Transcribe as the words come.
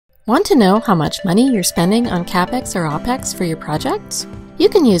Want to know how much money you're spending on Capex or Opex for your projects? You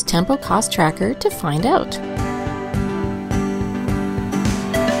can use Tempo Cost Tracker to find out.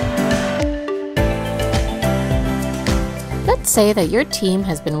 Let's say that your team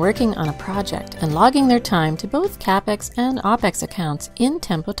has been working on a project and logging their time to both Capex and Opex accounts in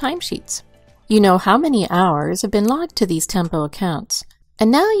Tempo Timesheets. You know how many hours have been logged to these Tempo accounts, and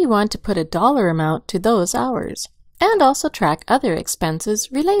now you want to put a dollar amount to those hours, and also track other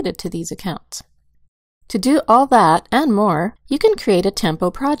expenses related to these accounts. To do all that and more, you can create a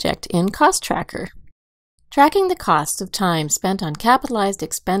Tempo project in Cost Tracker. Tracking the costs of time spent on capitalized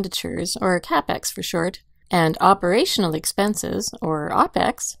expenditures, or Capex for short, and operational expenses, or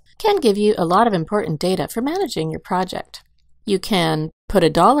Opex, can give you a lot of important data for managing your project. You can put a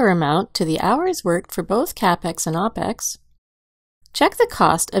dollar amount to the hours worked for both Capex and Opex, check the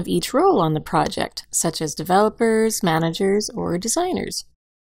cost of each role on the project, such as developers, managers, or designers.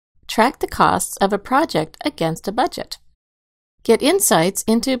 Track the costs of a project against a budget. Get insights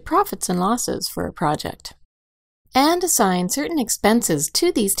into profits and losses for a project. And assign certain expenses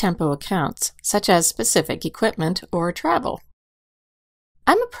to these Tempo accounts, such as specific equipment or travel.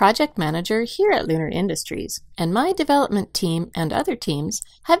 I'm a project manager here at Lunar Industries, and my development team and other teams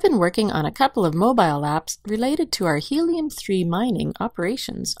have been working on a couple of mobile apps related to our helium-3 mining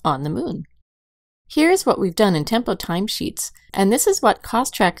operations on the moon. Here's what we've done in Tempo Timesheets, and this is what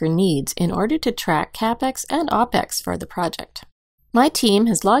Cost Tracker needs in order to track Capex and Opex for the project. My team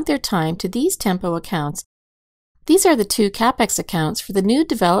has logged their time to these Tempo accounts. These are the two Capex accounts for the new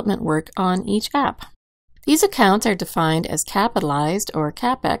development work on each app. These accounts are defined as capitalized, or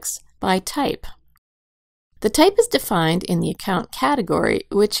Capex, by type. The type is defined in the account category,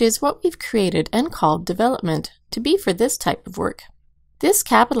 which is what we've created and called development to be for this type of work. This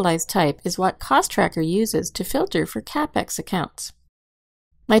capitalized type is what Cost Tracker uses to filter for Capex accounts.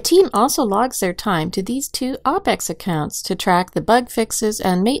 My team also logs their time to these two Opex accounts to track the bug fixes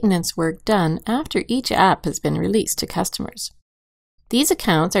and maintenance work done after each app has been released to customers. These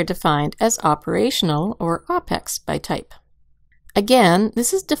accounts are defined as operational, or Opex, by type. Again,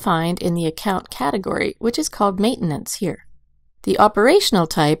 this is defined in the account category, which is called maintenance here. The operational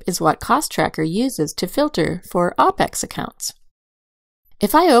type is what Cost Tracker uses to filter for Opex accounts.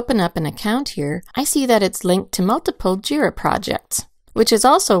 If I open up an account here, I see that it's linked to multiple Jira projects, which is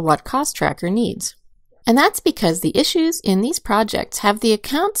also what Cost Tracker needs. And that's because the issues in these projects have the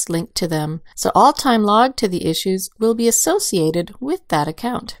accounts linked to them, so all time logged to the issues will be associated with that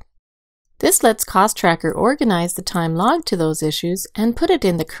account. This lets Cost Tracker organize the time logged to those issues and put it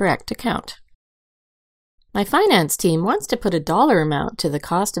in the correct account. My finance team wants to put a dollar amount to the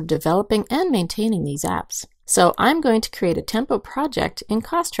cost of developing and maintaining these apps. So I'm going to create a Tempo project in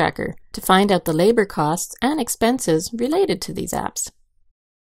Cost Tracker to find out the labor costs and expenses related to these apps.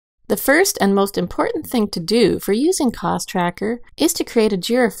 The first and most important thing to do for using Cost Tracker is to create a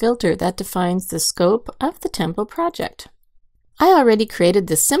Jira filter that defines the scope of the Tempo project. I already created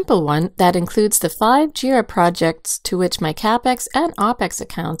this simple one that includes the 5 Jira projects to which my Capex and Opex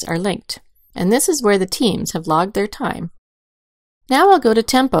accounts are linked, and this is where the teams have logged their time. Now I'll go to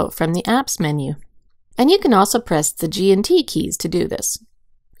Tempo from the Apps menu, and you can also press the G and T keys to do this.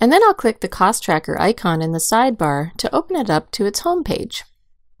 And then I'll click the Cost Tracker icon in the sidebar to open it up to its home page.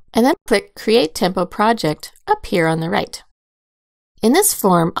 And then click Create Tempo Project up here on the right. In this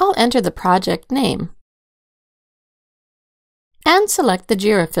form, I'll enter the project name and select the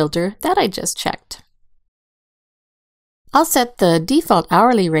Jira filter that I just checked. I'll set the default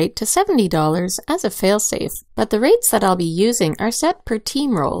hourly rate to $70 as a failsafe, but the rates that I'll be using are set per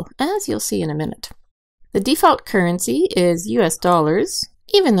team role, as you'll see in a minute. The default currency is US dollars,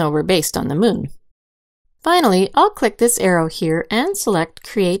 even though we're based on the moon. Finally, I'll click this arrow here and select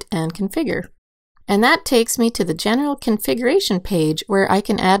Create and Configure. And that takes me to the general configuration page where I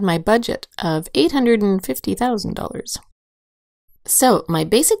can add my budget of $850,000. So my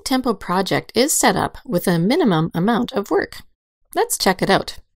basic Tempo project is set up with a minimum amount of work. Let's check it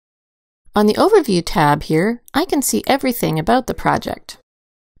out. On the Overview tab here, I can see everything about the project.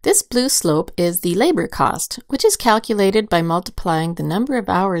 This blue slope is the labor cost, which is calculated by multiplying the number of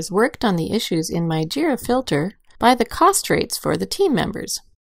hours worked on the issues in my Jira filter by the cost rates for the team members.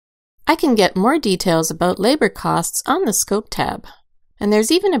 I can get more details about labor costs on the Scope tab, and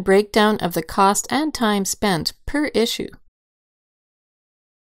there's even a breakdown of the cost and time spent per issue.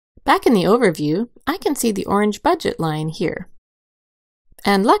 Back in the Overview, I can see the orange budget line here.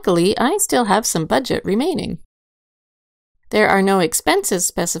 And luckily, I still have some budget remaining. There are no expenses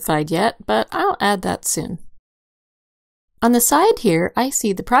specified yet, but I'll add that soon. On the side here, I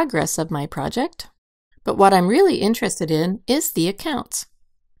see the progress of my project, but what I'm really interested in is the accounts.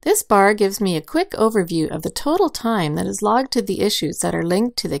 This bar gives me a quick overview of the total time that is logged to the issues that are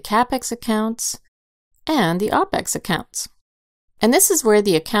linked to the Capex accounts and the Opex accounts. And this is where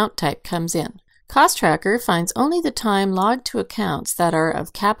the account type comes in. Cost Tracker finds only the time logged to accounts that are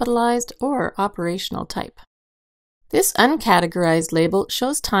of capitalized or operational type. This uncategorized label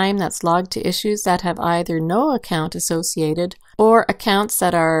shows time that's logged to issues that have either no account associated or accounts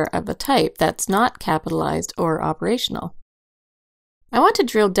that are of a type that's not capitalized or operational. I want to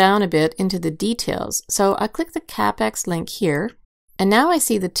drill down a bit into the details, so I click the Capex link here, and now I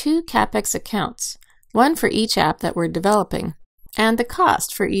see the two Capex accounts, one for each app that we're developing, and the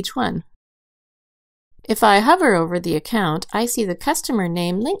cost for each one. If I hover over the account, I see the customer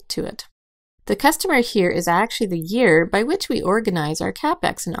name linked to it. The customer here is actually the year by which we organize our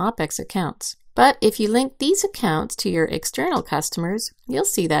Capex and Opex accounts. But if you link these accounts to your external customers, you'll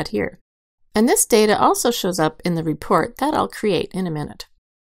see that here. And this data also shows up in the report that I'll create in a minute.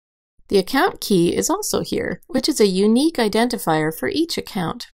 The account key is also here, which is a unique identifier for each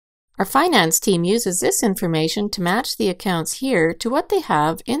account. Our finance team uses this information to match the accounts here to what they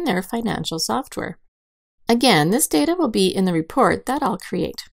have in their financial software. Again, this data will be in the report that I'll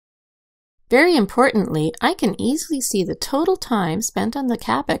create. Very importantly, I can easily see the total time spent on the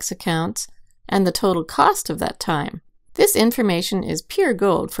Capex accounts and the total cost of that time. This information is pure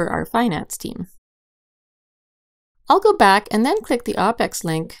gold for our finance team. I'll go back and then click the Opex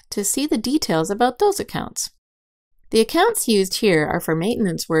link to see the details about those accounts. The accounts used here are for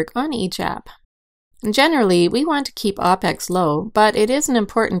maintenance work on each app. And generally, we want to keep Opex low, but it is an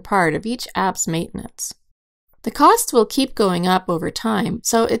important part of each app's maintenance. The costs will keep going up over time,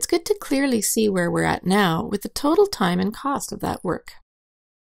 so it's good to clearly see where we're at now with the total time and cost of that work.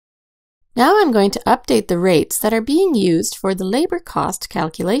 Now I'm going to update the rates that are being used for the labor cost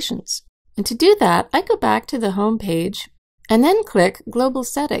calculations. And to do that, I go back to the home page and then click Global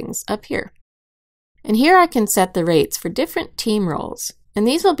Settings up here. And here I can set the rates for different team roles, and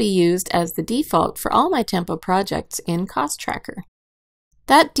these will be used as the default for all my Tempo projects in Cost Tracker.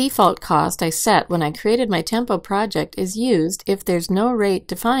 That default cost I set when I created my Tempo project is used if there's no rate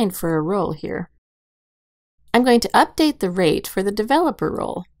defined for a role here. I'm going to update the rate for the developer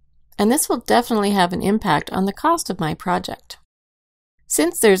role, and this will definitely have an impact on the cost of my project.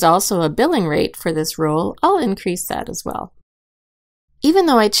 Since there's also a billing rate for this role, I'll increase that as well. Even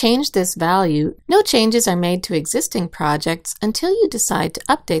though I changed this value, no changes are made to existing projects until you decide to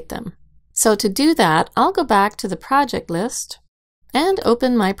update them. So to do that, I'll go back to the project list and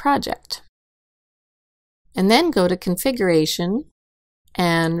open my project. And then go to Configuration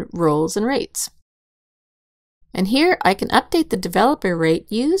and Roles and Rates. And here I can update the developer rate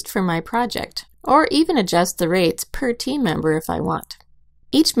used for my project, or even adjust the rates per team member if I want.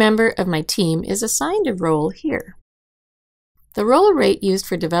 Each member of my team is assigned a role here. The role rate used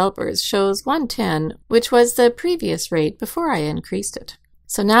for developers shows 110, which was the previous rate before I increased it.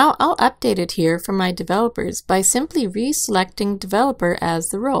 So now I'll update it here for my developers by simply reselecting developer as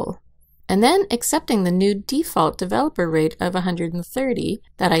the role, and then accepting the new default developer rate of 130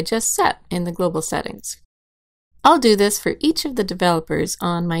 that I just set in the global settings. I'll do this for each of the developers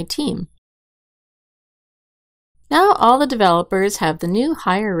on my team. Now all the developers have the new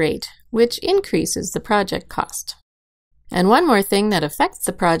higher rate, which increases the project cost. And one more thing that affects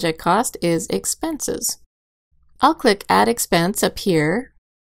the project cost is expenses. I'll click Add Expense up here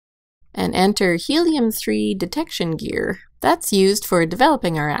and enter helium-3 detection gear. That's used for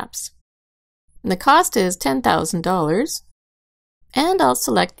developing our apps. And the cost is $10,000, and I'll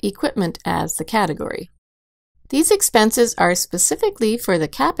select Equipment as the category. These expenses are specifically for the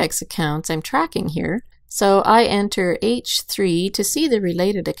Capex accounts I'm tracking here, so I enter H3 to see the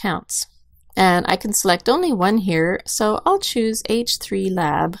related accounts. And I can select only one here, so I'll choose H3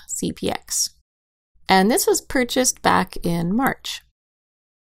 Lab CPX. And this was purchased back in March.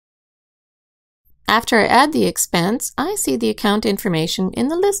 After I add the expense, I see the account information in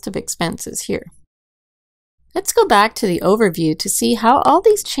the list of expenses here. Let's go back to the overview to see how all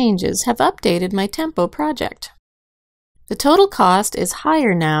these changes have updated my Tempo project. The total cost is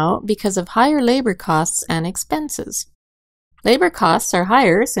higher now because of higher labor costs and expenses. Labor costs are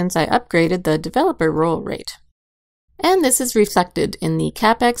higher since I upgraded the developer role rate. And this is reflected in the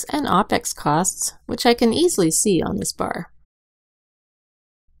Capex and Opex costs, which I can easily see on this bar.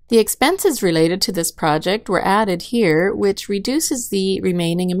 The expenses related to this project were added here, which reduces the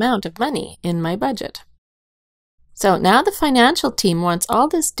remaining amount of money in my budget. So now the financial team wants all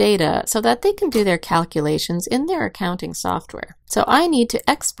this data so that they can do their calculations in their accounting software. So I need to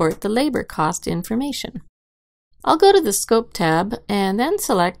export the labor cost information. I'll go to the Scope tab and then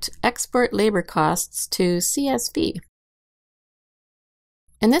select Export Labor Costs to CSV.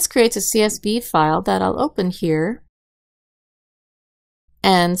 And this creates a CSV file that I'll open here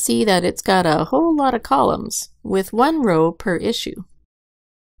and see that it's got a whole lot of columns with one row per issue.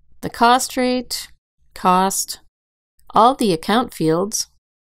 The cost rate, cost, all the account fields,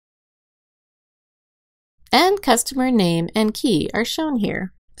 and customer name and key are shown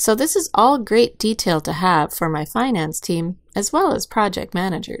here. So this is all great detail to have for my finance team as well as project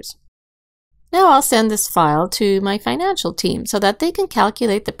managers. Now I'll send this file to my financial team so that they can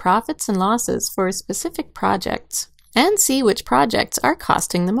calculate the profits and losses for specific projects and see which projects are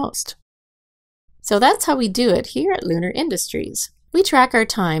costing the most. So that's how we do it here at Lunar Industries. We track our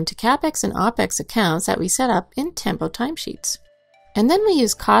time to Capex and Opex accounts that we set up in Tempo Timesheets. And then we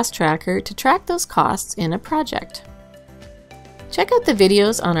use Cost Tracker to track those costs in a project. Check out the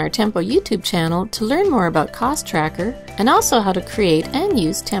videos on our Tempo YouTube channel to learn more about Cost Tracker and also how to create and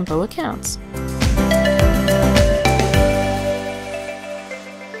use Tempo accounts.